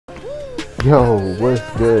Yo, what's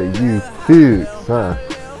good, YouTube, son?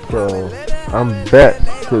 So, I'm back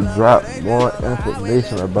to drop more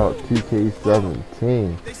information about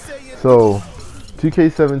 2K17. So,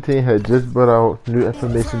 2K17 had just brought out new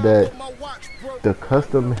information that the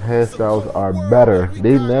custom hairstyles are better.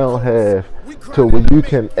 They now have to where you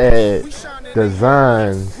can add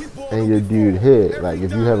designs in your dude head. Like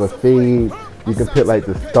if you have a fade, you can put like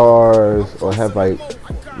the stars or have like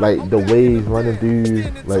the waves running through,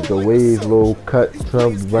 like the waves little cut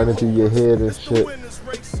chunks running through your head and shit.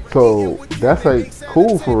 So that's like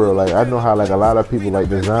cool for real. Like I know how like a lot of people like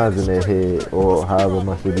designs in their head or however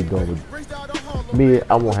much they be doing with me.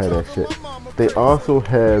 I won't have that shit. They also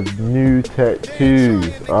have new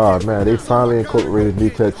tattoos. Oh man, they finally incorporated new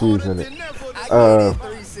tattoos in it.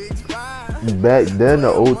 Back then,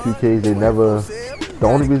 the old 2Ks, they never. The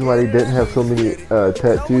only reason why they didn't have so many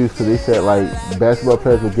tattoos, because they said like basketball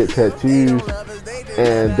players would get tattoos,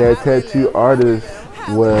 and their tattoo artists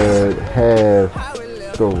would have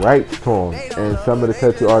the rights to them, and some of the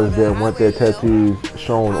tattoo artists didn't want their tattoos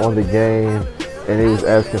shown on the game, and they was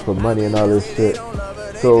asking for money and all this shit.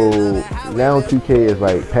 So now 2K is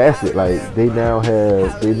like past it. Like they now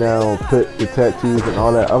put the tattoos and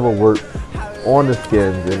all that other work on the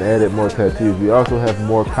skins and added more tattoos. We also have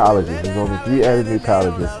more colleges. There's only 3 added new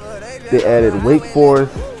colleges. They added Wake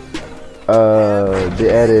Forest. They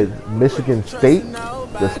added Michigan State,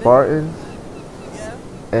 the Spartans,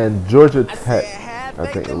 and Georgia Tech. I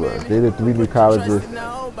think it was. They did 3 new colleges.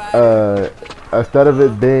 Instead of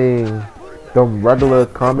it being them regular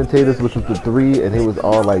commentators, which was the 3, and it was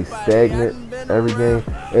all like stagnant every game,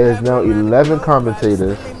 it is now 11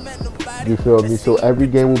 commentators. You feel me? So every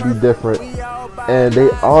game will be different. And they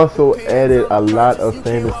also added a lot of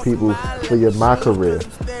famous people for your My Career.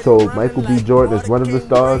 So Michael B. Jordan is one of the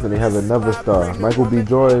stars, and they have another star. Michael B.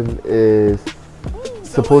 Jordan is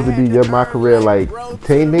supposed to be your My Career like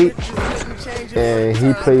teammate, and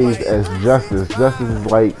he plays as Justice. Justice is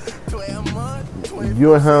like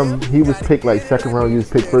you and him. He was picked like second round, you was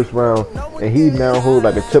picked first round, and he now holds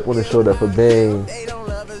like a chip on his shoulder for being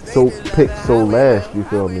picked so last. You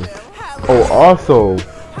feel me? Oh, also,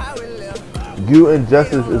 you and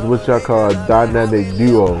Justice is what y'all call a dynamic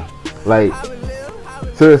duo. Like,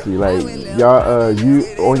 seriously, like, y'all, you,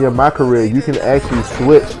 on your My Career, you can actually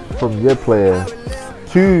switch from your player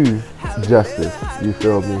to Justice. You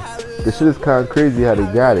feel me? The shit is kind of crazy how they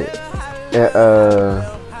got it. And,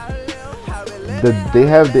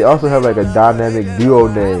 they also have like a dynamic duo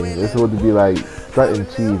name. It's supposed to be like something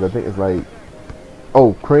cheese. I think it's like,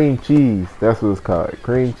 oh, cream cheese. That's what it's called.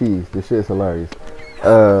 Cream cheese. This shit is hilarious.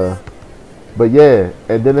 But yeah,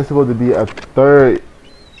 and then it's supposed to be a third.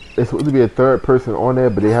 It's supposed to be a third person on there,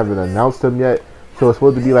 but they haven't announced him yet. So it's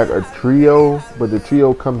supposed to be like a trio, but the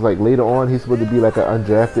trio comes like later on. He's supposed to be like an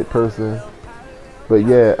undrafted person. But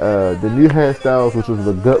yeah, the new hairstyles, which was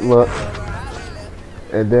the good look,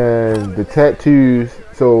 and then the tattoos,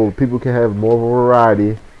 so people can have more of a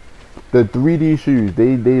variety. The 3D shoes,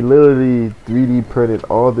 they literally 3D printed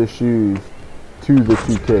all the shoes to the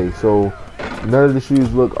 2K. So none of the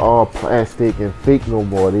shoes look all plastic and fake no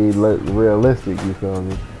more. They look realistic, you feel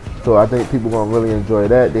me? So I think people gonna really enjoy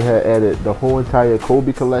that. They had added the whole entire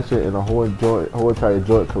Kobe collection and the whole entire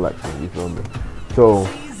Jordan collection, you feel me? So,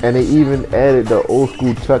 and they even added the old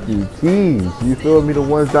school Chuck E. Cheese, you feel me? The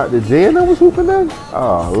ones Dr. J and I was hooping in.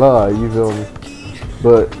 Oh Lord, you feel me?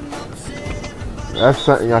 But that's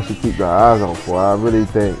something y'all should keep your eyes on for. I really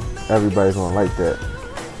think everybody's gonna like that.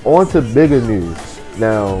 On to bigger news.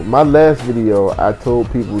 Now, my last video, I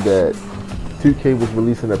told people that 2K was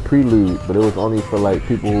releasing a prelude, but it was only for like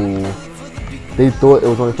people who, they thought it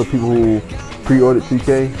was only for people who pre-ordered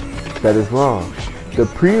 2K. That is wrong. The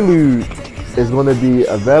prelude is going to be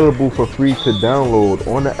available for free to download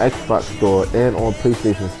on the Xbox store and on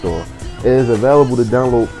PlayStation store. It is available to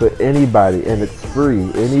download for anybody, and it's free.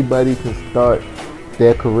 Anybody can start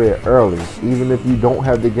their career early. Even if you don't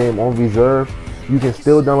have the game on reserve, you can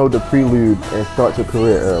still download the prelude and start your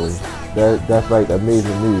career early. That's like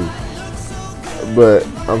amazing news. But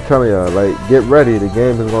I'm telling y'all, like, get ready. The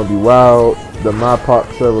game is gonna be wild. The My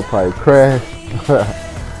Pop server probably crashed. But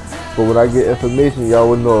when I get information, y'all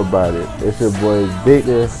will know about it. It's your boy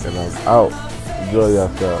Baker, and I'm out. Enjoy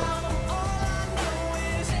yourself.